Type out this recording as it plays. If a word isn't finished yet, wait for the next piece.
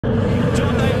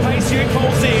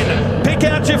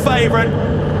your favourite.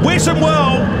 Wish him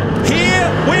well. Here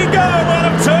we go out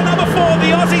of turn number 4.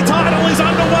 The Aussie title is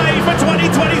underway for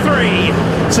 2023.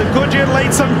 So Goodyer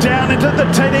leads them down into the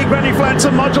TD Granny Flats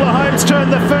and Modular Homes turn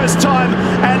the first time,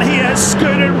 and he has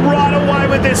scooted right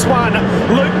away with this one.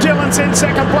 Luke Dillon's in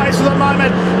second place for the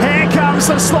moment. Here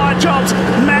comes the slide jobs.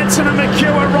 Madsen and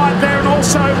McHugh are right there, and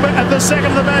also at the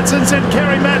second of the Madsens and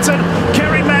Kerry Madsen.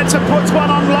 Kerry Madsen puts one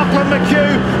on Lachlan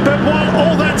McHugh, but while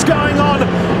all that's going on,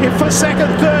 for second,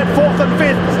 third, fourth and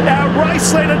fifth, our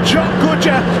race leader Jock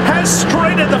Goodyer has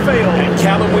straightened the field. And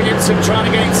Callum Williamson trying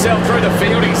to get himself through the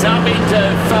field. He's up into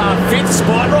fifth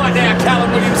spot right now.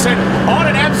 Callum Williamson on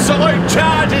an absolute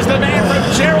charge is the man from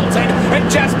Geraldton, and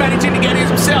just managing to get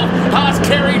himself past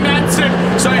Kerry Madsen.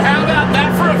 So how about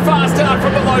that for a fast start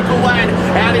from the local lad?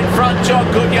 Out in front, Jock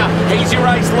Goodyer. He's your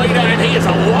race leader, and he is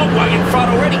a long way in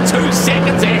front already. 2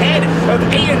 seconds ahead of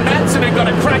Ian Madsen, who got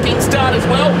a cracking start as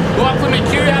well. Lachlan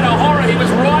McHugh had a horror. He was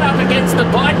right up against the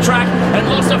bike track and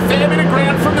lost a fair bit of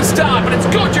ground from the start, but it's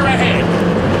Goodyer ahead.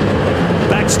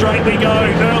 Back straight we go.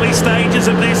 Early stages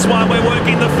of this one. We're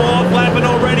working the 4th lap and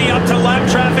already up to lap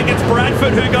traffic. It's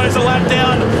Bradford who goes a lap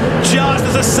down just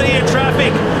as a sea of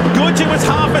traffic. Goodyer was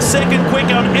half a second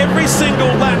quicker on every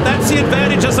single lap. That's the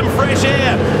advantage of some fresh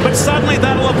air. But suddenly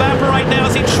that'll evaporate now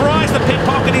as he tries to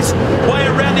pickpocket his way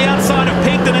around the outside of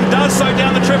Picton and does so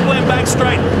down the Triple M back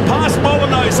straight. Past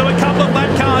Molyneux, so a couple of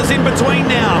lap cars in between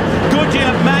now.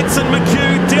 Goodyer, Madsen,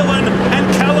 McHugh, Dillon and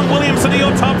Callum Williamson are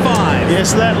your top 5.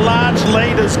 Yes, that large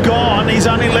lead is gone. He's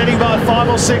only leading by 5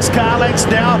 or 6 car lengths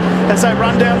now as they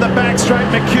run down the back straight.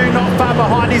 McHugh not far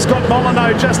behind. He's got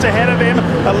Molyneux just ahead of him.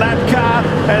 A lap car,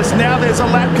 as now there's a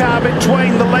lap car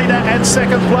between the leader and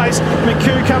second place.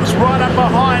 McHugh comes right up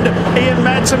behind Ian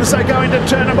Madsen as they go into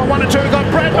turn number 1 and 2. We've got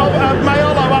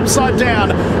Mayolo upside down.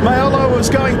 Mayolo was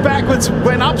going backwards,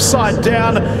 went upside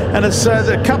down, and as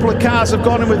a couple of cars have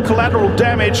gone in with collateral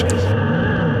damage.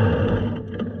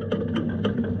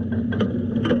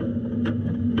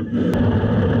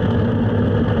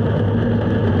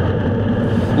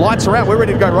 Lights are out, we're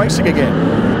ready to go racing again.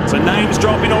 So names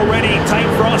dropping already. Tate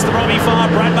Frost, Robbie Farr,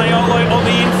 Brad Mayolo on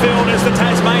the infield as the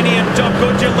Tasmanian. Jock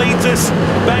Goodyer leads us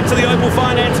back to the Opal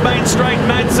Finance main straight.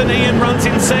 Madsen, Ian runs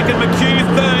in second. McHugh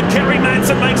third. Kerry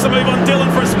Madsen makes the move on Dillon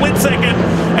for a split second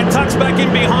and tucks back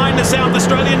in behind the South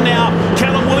Australian now.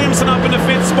 Callum Williamson up in the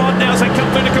 5th spot now as they come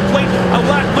through to complete a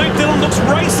lap. Luke Dillon looks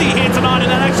racy here tonight in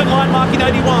that action line marking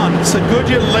 81. So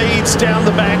Goodyer leads down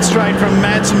the back straight from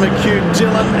Madsen, McHugh,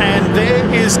 Dillon, and there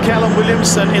is Callum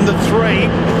Williamson in the 3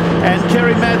 and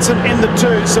Kerry Madsen in the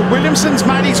 2. So Williamson's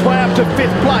made his way up to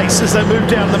 5th place as they move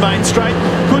down the main straight.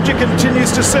 Goodyer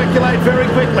continues to circulate very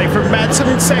quickly from Madsen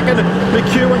in second,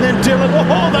 McHugh and then Dillon.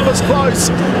 Oh, that was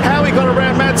close. How he got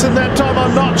around Madsen that time,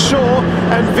 I'm not sure.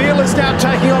 And Veal is now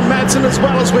taking on Madsen as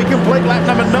well as we complete lap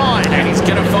number 9. And he's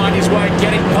going to find his way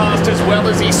getting past as well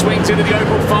as he swings into the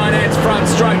Opal Finance front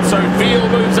straight. So Veal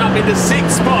moves up into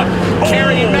 6th spot.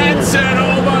 Kerry Madsen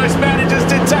almost manages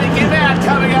to take him out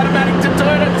coming out of Maddington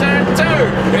turn 2.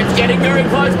 It's getting very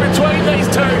close between these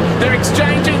two. They're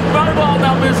exchanging mobile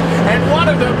numbers, and one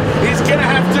of them is going to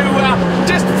have to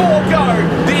just forego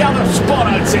the other spot,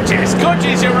 I'd suggest.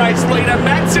 Goodyer's your race leader.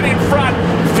 Madsen in front.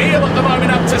 Veal at the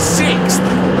moment up to 6th.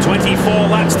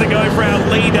 24 laps to go for our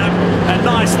leader. A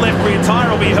nice left rear tyre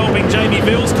will be helping Jamie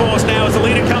Veal's course now as the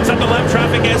leader comes up to lap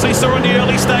traffic as we saw in the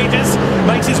early stages.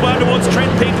 Makes his way towards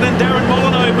Trent Picton and Darren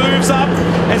Molyneux moves up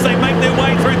as they make their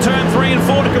way through turn 3 and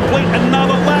 4 to complete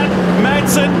another lap.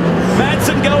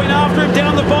 Madsen going after him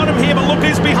down the bottom here, but look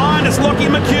who's behind us, Lockie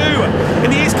McHugh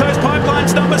in the East Coast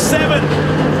Pipelines number 7.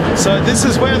 So this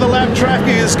is where the lap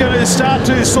traffic is going to start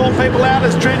to sort people out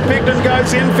as Trent Picton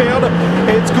goes infield.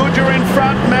 It's Goodyer in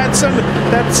front, Madsen,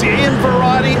 that's Ian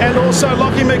Variety, and also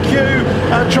Lockie McHugh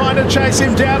trying to chase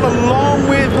him down along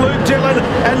with Luke Dillon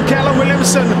and Callum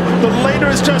Williamson. The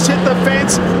leader has just hit the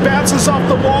fence, bounces off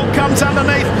the wall, comes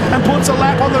underneath and puts a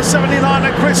lap on the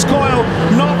 79er Chris Coyle.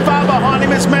 Not far behind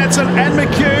him is Madsen and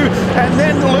McHugh, and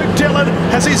then Luke Dillon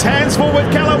has his hands full with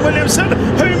Callum Williamson,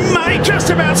 who may just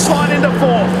about slide into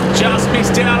 4th. Just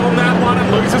missed out on that one and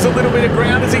loses a little bit of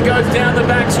ground as he goes down the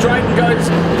back straight and goes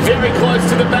very close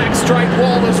to the back straight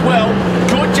wall as well.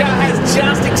 Goodyer has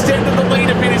just extended the lead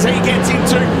a bit as he gets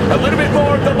into a little bit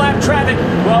more of the lap traffic,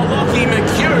 while Lockie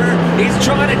McHugh is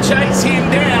trying to chase him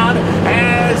down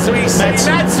as we see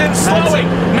Madsen slowing.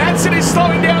 Madsen is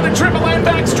slowing down the Triple M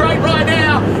back straight right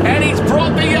now, and he's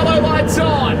brought the yellow lights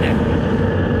on.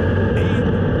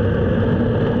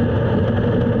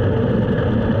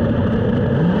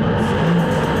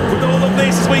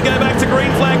 As we go back to green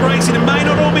flag racing, it may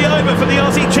not all be over for the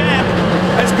Aussie champ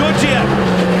as Goodyer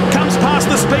comes past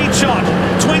the speed shot.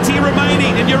 20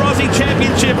 remaining, and your Aussie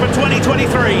Championship for 2023.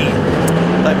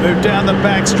 They move down the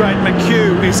back straight.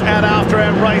 McHugh is out after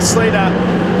our race leader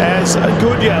as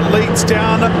Goodyer leads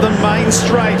down the main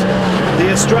straight.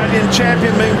 The Australian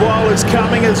champion, meanwhile, is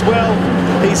coming as well.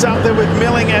 He's up there with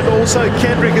Milling and also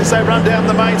Kendrick as they run down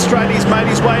the main straight. He's made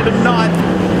his way to ninth.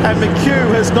 And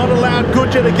McHugh has not allowed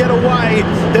Goodyer to get away.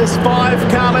 There's 5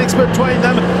 car lengths between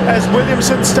them as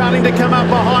Williamson's starting to come up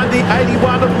behind the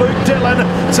 81 of Luke Dillon.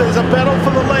 So there's a battle for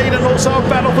the lead and also a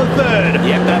battle for third.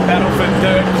 Yep, that battle for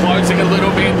third closing a little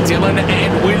bit. Dillon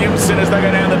and Williamson as they go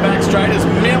down the back straight as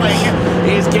Milling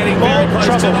is getting very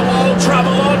close to the wall.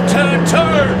 Trouble on turn 2.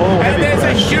 And there's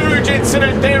a huge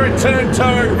incident there in turn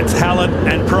 2. It's Hallett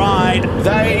and Pride.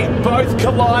 They both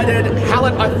collided.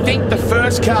 Hallett, I think, the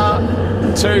first car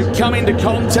to come into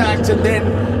contact, and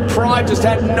then Pride just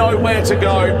had nowhere to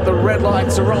go. The red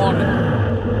lights are on.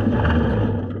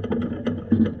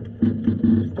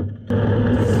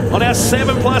 On our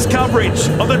 7+ coverage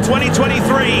of the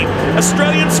 2023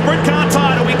 Australian Sprint Car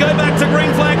title, we go back to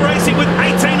green flag racing with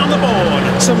 18 on the board.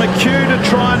 So McHugh to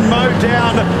try and mow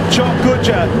down Jock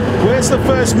Goodyer. Where's the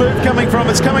first move coming from?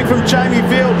 It's coming from Jamie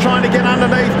Veal trying to get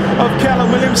underneath of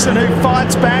Callum Williamson, who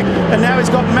fights back, and now he's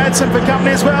got Madsen for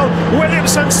company as well.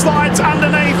 Williamson slides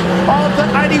underneath of the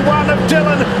 81 of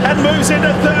Dillon and moves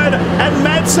into third, and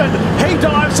Madsen, he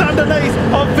dives underneath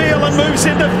of Veal and moves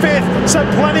into fifth. So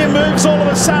plenty of moves all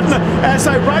of a sudden as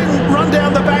they run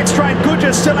down the back straight.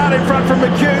 Goodyer still out in front from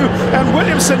McHugh, and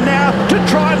Williamson now to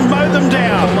try and mow them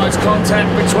down. Almost contact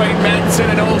between Madsen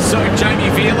and also Jamie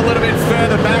Veal a little bit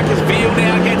further back as Veal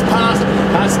now gets past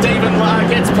Stephen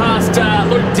gets past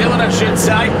Luke Dillon, I should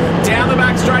say. Down the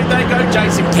back straight they go.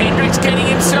 Jason Kendrick's getting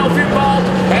himself involved,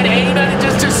 and he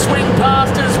manages to swing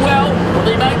past as well.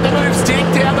 Will he make the move stick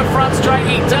down the front straight?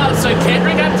 He does. So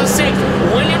Kendrick up to 6th,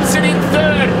 Williamson in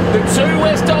 3rd. The 2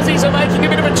 West Aussies are making a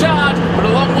bit of a charge, but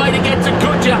a long way to get to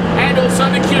Goodyer and also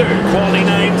McHugh. Quality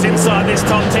names inside this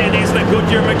top 10 is that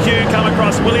Goodyer and McHugh come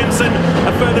across Williamson.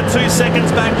 A further 2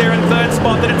 seconds back there in 3rd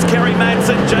spot. Then it's Kerry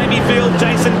Madsen, Jamie Field,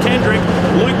 Jason Kendrick,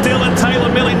 Luke Dillon,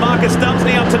 Taylor Milling, Marcus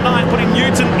Dumsney up to 9th, putting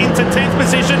Newton into 10th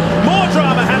position. More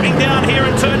drama happening down here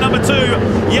in turn number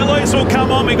 2. Yellows will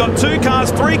come on. We got 2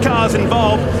 cars, 3 cars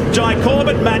involved. Jai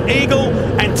Corbett, Matt Eagle,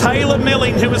 and Taylor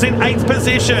Milling, who was in 8th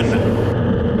position.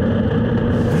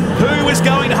 Who is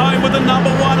going home with the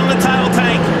number 1 on the tail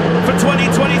tank for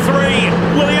 2023?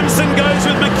 Williamson goes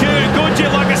with McHugh.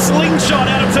 Goodyer like a slingshot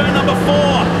out of turn number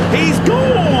 4. He's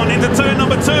gone into turn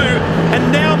number 2.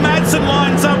 And now Madsen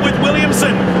lines up with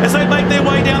Williamson as they make their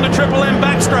way down the Triple M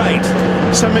back straight.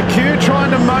 So McHugh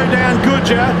trying to mow down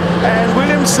Goodyer, and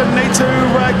Williamson needs to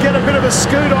get a bit of a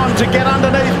scoot on to get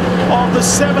underneath of the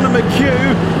 7 of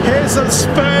McHugh. Here's the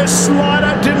first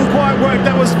slider, didn't quite work.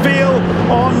 That was Veal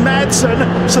on Madsen.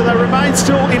 So they remain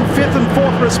still in 5th and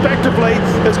 4th respectively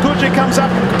as Goodyer comes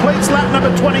up and completes lap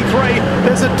number 23.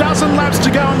 There's a dozen laps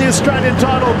to go in the Australian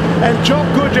title, and Jock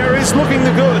Goodyer is looking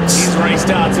the goods. His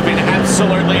restarts have been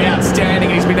absolutely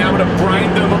outstanding. He's been able to brain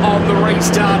them on the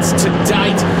restarts to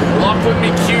date. Lachlan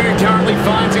McHugh currently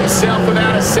finds himself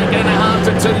about 1.5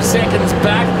 to 2 seconds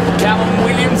back. Callum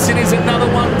Williamson is another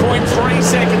 1.3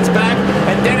 seconds back,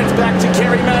 and then it's back to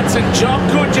Kerry Madsen. Jock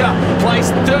Goodyer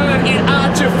placed 3rd in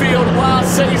Archerfield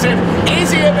last season. Is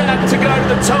he about to go to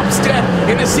the top step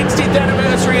in the 60th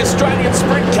anniversary Australian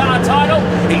Sprint Car title?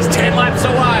 He's 10 laps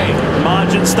away.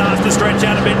 Margin starts to stretch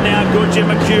out a bit now. Goodyer,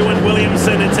 McHugh and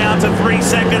Williamson. It's out to 3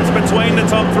 seconds between the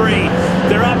top 3.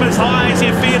 They're up as high as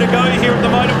you fear to go here at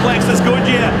the Motorplex as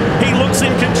Goodyer. He looks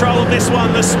in control of this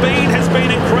one. The speed has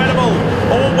been incredible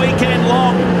all weekend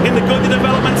long in the Goodyer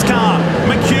Developments car.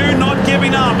 McHugh not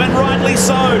giving up, and rightly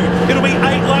so. It'll be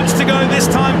 8 laps to go this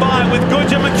time by with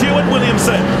Goodyer, McHugh and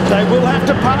Williamson. They will have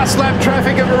to pass lap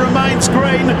traffic if it remains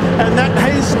green, and that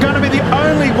is going to be the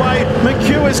only way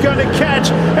McHugh is going to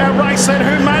catch our race leader,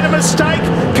 who made a mistake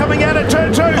coming out of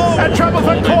turn 2. And trouble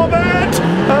for Corbett,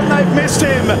 and they've missed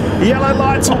him. Yellow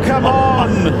lights will come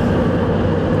on.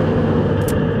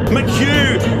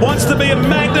 McHugh wants to be a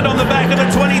magnet on the back of the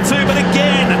 22, but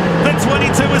again, the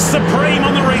 22 is supreme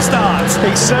on the restarts.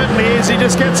 He certainly is. He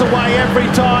just gets away every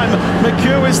time.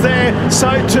 McHugh is there, so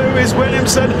too is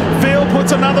Williamson. Veal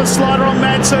puts another slider on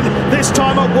Madsen. This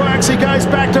time it works. He goes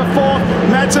back to 4th.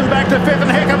 Madsen back to 5th,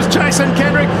 and here comes Jason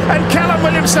Kendrick. And Callum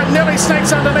Williamson nearly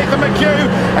sneaks underneath the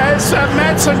McHugh as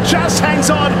Madsen just hangs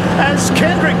on as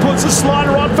Kendrick puts a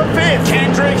slider on for 5th.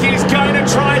 Kendrick is going to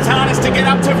try his hardest to get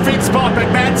up to 5th spot,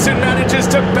 but Madsen manages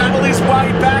to battle his way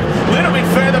back. A little bit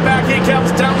further back, here comes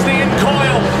Dumsney and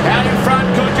Coyle. Out in front,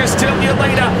 Goodyer still your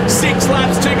leader. 6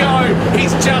 laps to go.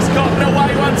 He's just gotten away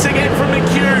once again from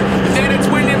McHugh. Then it's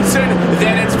Williamson,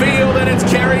 then it's Veal, then it's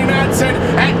Kerry Madsen,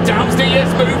 and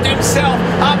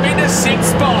 6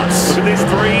 spots. Look at this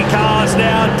 3 cars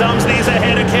now. Dumsney's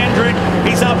ahead of Kendrick.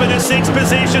 He's up in a 6th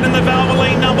position in the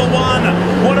Valvoline number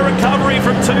 1. What a recovery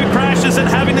from 2 crashes and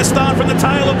having to start from the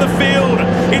tail of the field.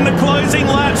 In the closing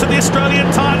laps of the Australian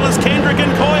title as Kendrick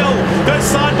and Coyle go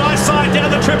side by side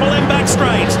down the Triple M back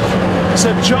straight.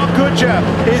 So Jock Goodyer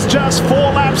is just 4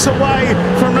 laps away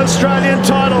from an Australian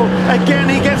title. Again,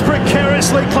 he gets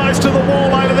precariously close to the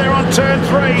wall over there on turn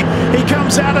 3. He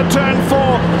comes out of turn 4.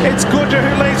 It's Goodyer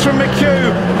who leads from McHugh.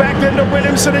 Back then to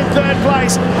Williamson in 3rd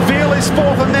place. Veal is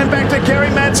 4th, and then back to Gary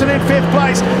Madsen in 5th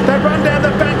place. They run down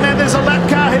the back now. There's a lap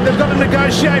car hit. They've got to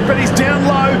negotiate, but he's down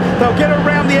low. They'll get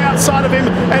around the outside of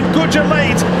him, and Goodyer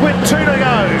leads with 2 to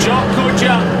go. Jock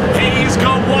Goodyer, he's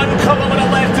got 1 kilometre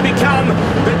left to become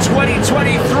the 2023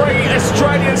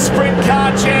 Australian Sprint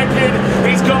Car Champion.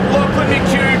 He's got Lachlan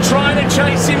McHugh trying to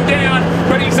chase him down,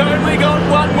 but he's only got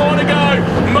 1 more to go.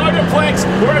 Motorplex,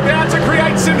 we're about to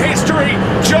create some history.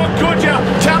 Jock Goodyer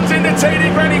comes into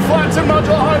TD Granny Flats and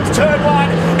Modular Homes turn 1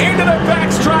 into the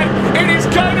back straight. It is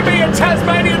going to be a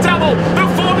Tasmania double. The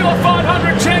Formula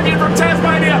 500 champion from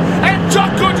Tasmania, and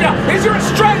Jock Goodyer is your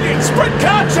Australian Sprint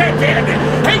Car Champion.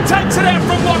 He takes it out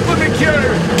from Lachlan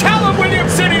McHugh. Callum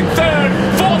Williamson in 3rd.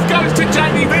 4th goes to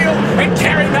Jamie Veal, and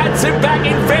Gary Madsen back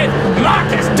in 5th.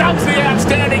 Marcus dumps the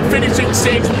outstanding, finishing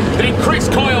 6th. Then Chris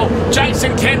Coyle,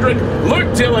 Jason Kendrick,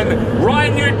 Luke Dillon,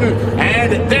 Ryan Newton,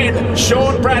 and then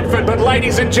Sean Bradford. But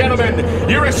ladies and gentlemen,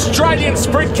 your Australian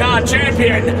Sprint Car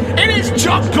Champion, it is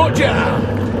Jock Goodyer.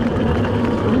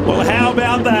 Well, how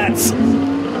about that?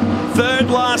 3rd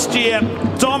last year,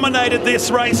 dominated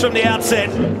this race from the outset.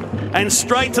 And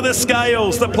straight to the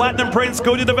scales, the Platinum Prince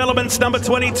Goodyer Developments number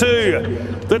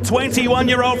 22. The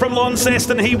 21-year-old from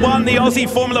Launceston, he won the Aussie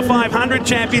Formula 500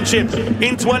 Championship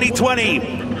in 2020.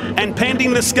 And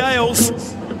pending the scales,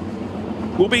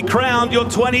 will be crowned your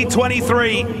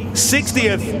 2023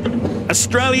 60th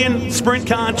Australian Sprint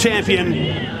Car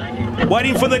Champion.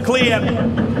 Waiting for the clear.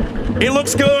 It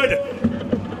looks good.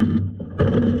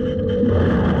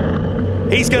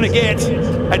 He's going to get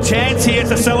a chance here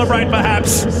to celebrate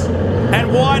perhaps.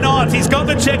 And why not? He's got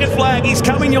the checkered flag. He's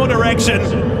coming your direction.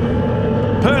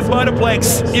 Perth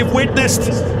Motorplex, you've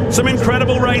witnessed some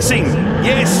incredible racing.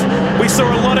 Yes, we saw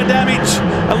a lot of damage.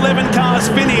 11 cars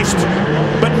finished.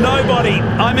 But nobody,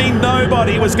 I mean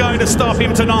nobody, was going to stop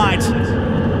him tonight.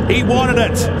 He wanted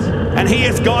it. And he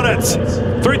has got it.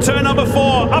 Through turn number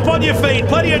 4. Up on your feet.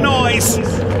 Plenty of noise.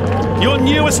 Your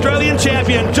new Australian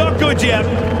champion, Jock Goodyer,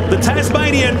 the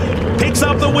Tasmanian, picks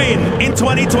up the win in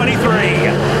 2023.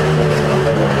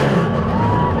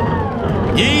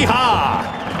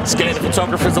 Yeehaw! Scared the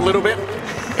photographers a little bit.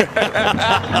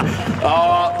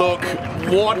 Oh, look,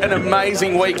 what an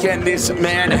amazing weekend this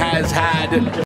man has had.